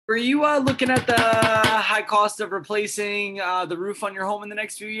Are you looking at the high cost of replacing the roof on your home in the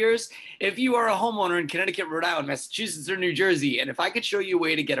next few years? If you are a homeowner in Connecticut, Rhode Island, Massachusetts, or New Jersey, and if I could show you a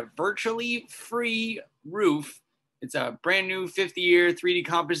way to get a virtually free roof, it's a brand new 50-year 3D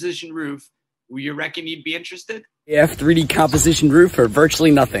composition roof, will you reckon you'd be interested? Yeah, 3D composition roof for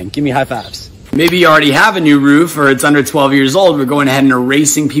virtually nothing. Give me high fives. Maybe you already have a new roof or it's under 12 years old. We're going ahead and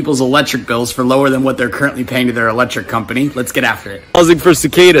erasing people's electric bills for lower than what they're currently paying to their electric company. Let's get after it. Housing for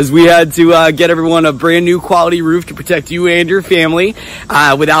cicadas. We had to get everyone a brand new quality roof to protect you and your family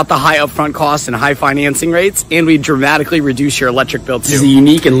without the high upfront costs and high financing rates. And we dramatically reduce your electric bill too. This is a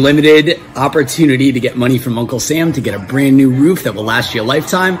unique and limited opportunity to get money from Uncle Sam to get a brand new roof that will last you a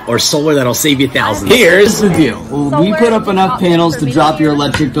lifetime or solar that'll save you thousands. Here's the deal. We put up enough panels to drop your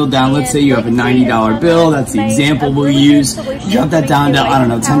electric bill down. Let's say you have a $90 bill. That's the example we'll use. Drop that down to, I don't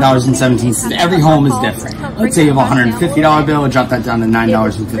know, $10.17. Every home is different. Let's say you have a $150 bill. We'll drop that down to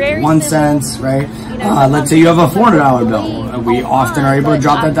 $9.51, right? Let's say you have a $400 bill. We often are able to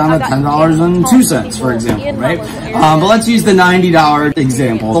drop that down to $10.02, for example, right? But let's use the $90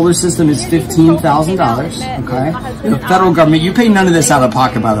 example. Solar system is $15,000, okay? The federal government, you pay none of this out of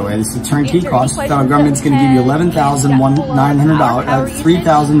pocket, by the way. This is a turnkey cost. The federal government's going to give you $11,900,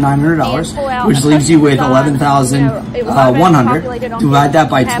 $3,900, which leaves you with $11,100. Divide that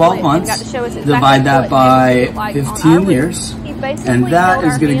by 12 months. Divide that by 15 years. And that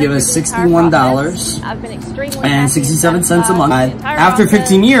is going to give us $61.67 a month. After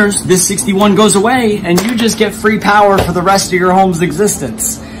 15 years, this 61 goes away and you just get free power for the rest of your home's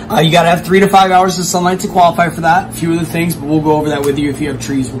existence. You got to have 3 to 5 hours of sunlight to qualify for that. A few of the things, but we'll go over that with you. If you have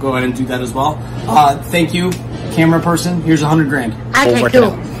trees, we'll go ahead and do that as well. Thank you, camera person. Here's $100 grand. Okay,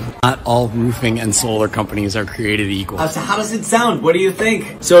 cool. Not all roofing and solar companies are created equal. So how does it sound? What do you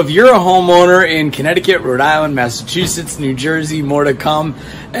think? So if you're a homeowner in Connecticut, Rhode Island, Massachusetts, New Jersey, more to come,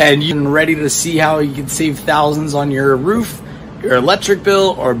 and you're ready to see how you can save thousands on your roof, your electric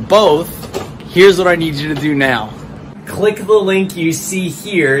bill, or both, here's what I need you to do now. Click the link you see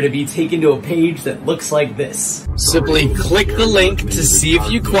here to be taken to a page that looks like this. Simply click the link to see if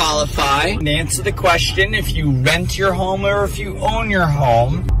you qualify and answer the question if you rent your home or if you own your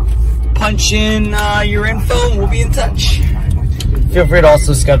home. Punch in your info and we'll be in touch. Feel free to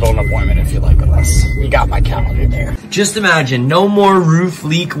also schedule an appointment if you like with us. You got my calendar there. Just imagine, no more roof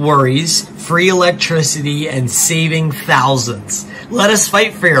leak worries, free electricity, and saving thousands. Let us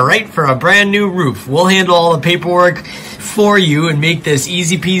fight for you, right? For a brand new roof. We'll handle all the paperwork for you and make this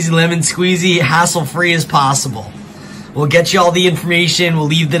easy peasy lemon squeezy, hassle-free as possible. We'll get you all the information, we'll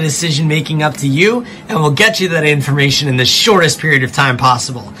leave the decision making up to you, and we'll get you that information in the shortest period of time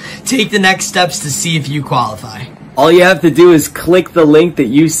possible. Take the next steps to see if you qualify. All you have to do is click the link that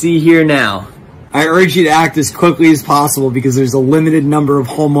you see here now. I urge you to act as quickly as possible because there's a limited number of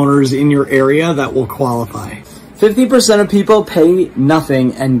homeowners in your area that will qualify. 50% of people pay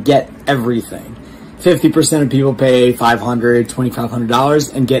nothing and get everything. 50% of people pay $500,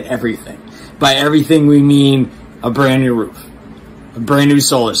 $2,500 and get everything. By everything we mean a brand new roof, a brand new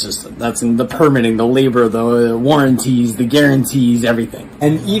solar system. That's in the permitting, the labor, the warranties, the guarantees, everything.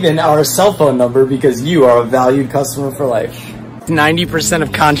 And even our cell phone number because you are a valued customer for life. 90%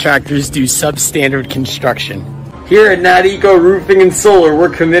 of contractors do substandard construction. Here at Nat Eco Roofing and Solar, we're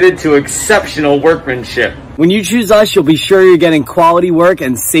committed to exceptional workmanship. When you choose us, you'll be sure you're getting quality work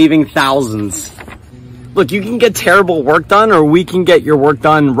and saving thousands. Look, you can get terrible work done or we can get your work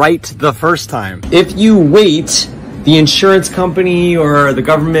done right the first time. If you wait, the insurance company or the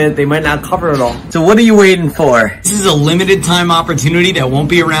government, they might not cover it all. So what are you waiting for? This is a limited time opportunity that won't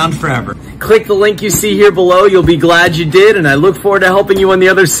be around forever. Click the link you see here below. You'll be glad you did, and I look forward to helping you on the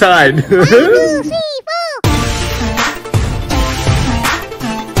other side.